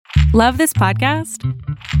Love this podcast?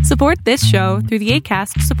 Support this show through the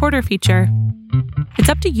Acast supporter feature. It's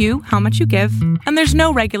up to you how much you give, and there's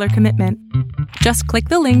no regular commitment. Just click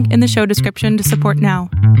the link in the show description to support now.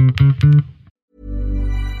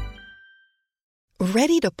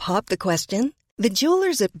 Ready to pop the question? The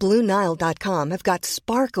jewelers at BlueNile.com have got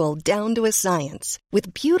sparkle down to a science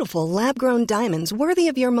with beautiful lab-grown diamonds worthy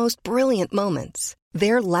of your most brilliant moments.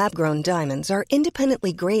 Their lab-grown diamonds are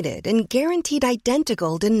independently graded and guaranteed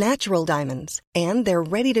identical to natural diamonds, and they're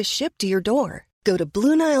ready to ship to your door. Go to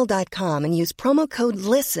BlueNile.com and use promo code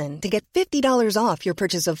LISTEN to get $50 off your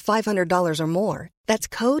purchase of $500 or more. That's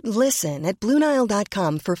code LISTEN at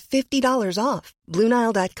BlueNile.com for $50 off.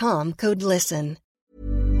 BlueNile.com, code LISTEN.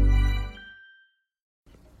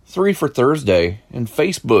 3 for Thursday, and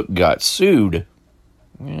Facebook got sued.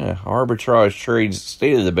 Yeah, Arbitrage Trade's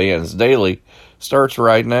State of the Bands Daily starts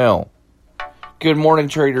right now. Good morning,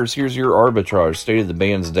 traders. Here's your Arbitrage State of the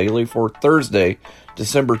Bands Daily for Thursday,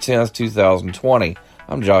 December 10th, 2020.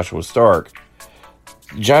 I'm Joshua Stark.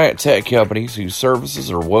 Giant tech companies whose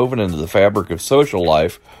services are woven into the fabric of social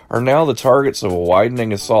life are now the targets of a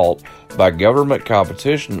widening assault by government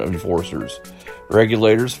competition enforcers.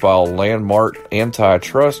 Regulators filed landmark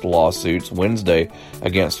antitrust lawsuits Wednesday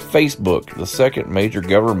against Facebook, the second major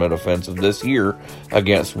government offensive this year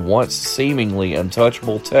against once seemingly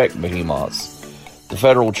untouchable tech behemoths. The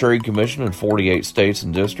Federal Trade Commission in 48 states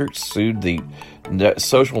and districts sued the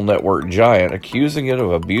social network giant, accusing it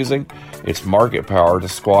of abusing its market power to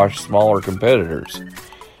squash smaller competitors.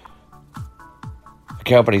 The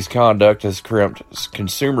company's conduct has crimped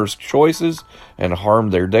consumers' choices and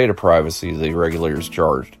harmed their data privacy, the regulators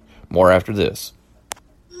charged. More after this.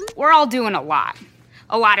 We're all doing a lot.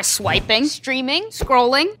 A lot of swiping, streaming,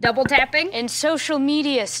 scrolling, double tapping, and social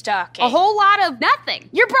media stalking. A whole lot of nothing.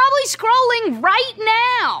 You're probably scrolling right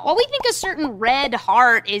now. While we think a certain red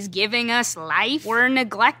heart is giving us life, we're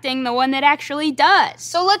neglecting the one that actually does.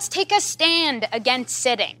 So let's take a stand against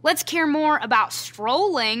sitting. Let's care more about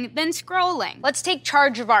strolling than scrolling. Let's take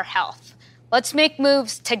charge of our health. Let's make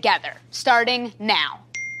moves together, starting now.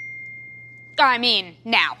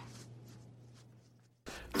 Now.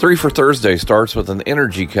 3 for Thursday starts with an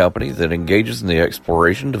energy company that engages in the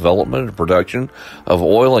exploration, development, and production of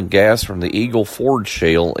oil and gas from the Eagle Ford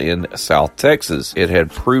Shale in South Texas. It had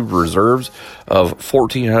proved reserves of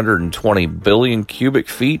 1,420 billion cubic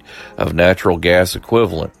feet of natural gas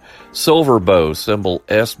equivalent. SilverBow, symbol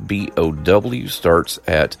SBOW, starts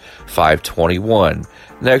at $5.21.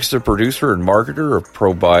 Next, a producer and marketer of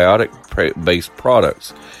probiotic-based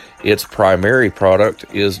products. Its primary product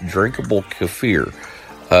is drinkable kefir,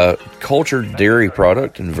 a cultured dairy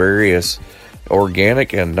product in various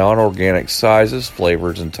organic and non-organic sizes,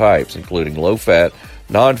 flavors, and types, including low-fat,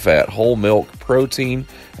 non-fat, whole milk, protein,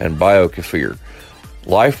 and bio-kefir.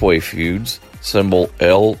 Lifeway Foods, symbol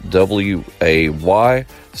LWAY,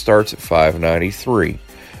 starts at $5.93.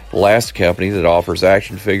 The last company that offers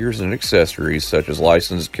action figures and accessories such as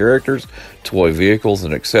licensed characters, toy vehicles,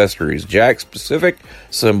 and accessories. Jakks Pacific,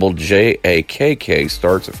 symbol JAKK,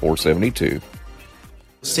 starts at $4.72.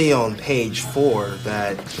 See on page 4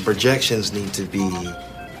 that the projections need to be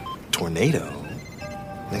tornado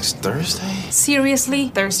next Thursday. Seriously?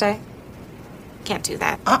 Thursday? Can't do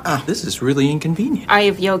that. This is really inconvenient. I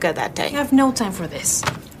have yoga that day. I have no time for this.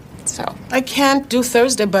 So. I can't do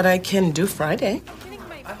Thursday, but I can do Friday.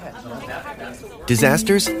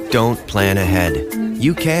 Disasters don't plan ahead.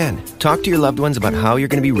 You can. Talk to your loved ones about how you're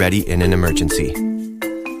going to be ready in an emergency.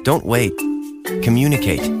 Don't wait.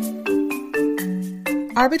 Communicate.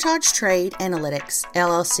 Arbitrage Trade Analytics,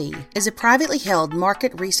 LLC, is a privately held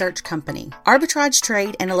market research company. Arbitrage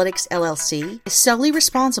Trade Analytics, LLC, is solely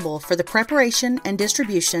responsible for the preparation and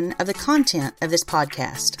distribution of the content of this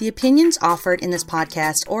podcast. The opinions offered in this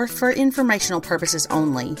podcast are for informational purposes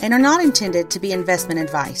only and are not intended to be investment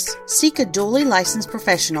advice. Seek a duly licensed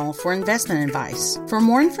professional for investment advice. For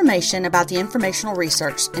more information about the informational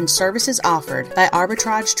research and services offered by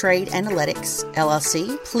Arbitrage Trade Analytics,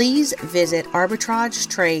 LLC, please visit arbitragetrade.com.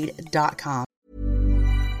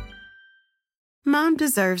 Mom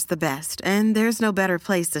deserves the best, and there's no better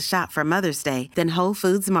place to shop for Mother's Day than Whole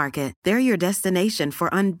Foods Market. They're your destination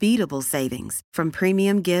for unbeatable savings, from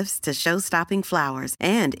premium gifts to show-stopping flowers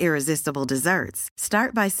and irresistible desserts.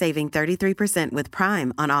 Start by saving 33% with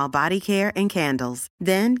Prime on all body care and candles.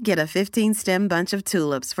 Then get a 15-stem bunch of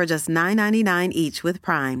tulips for just $9.99 each with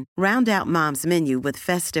Prime. Round out Mom's menu with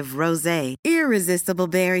festive rosé, irresistible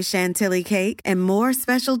berry chantilly cake, and more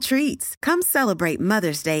special treats. Come celebrate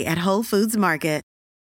Mother's Day at Whole Foods Market.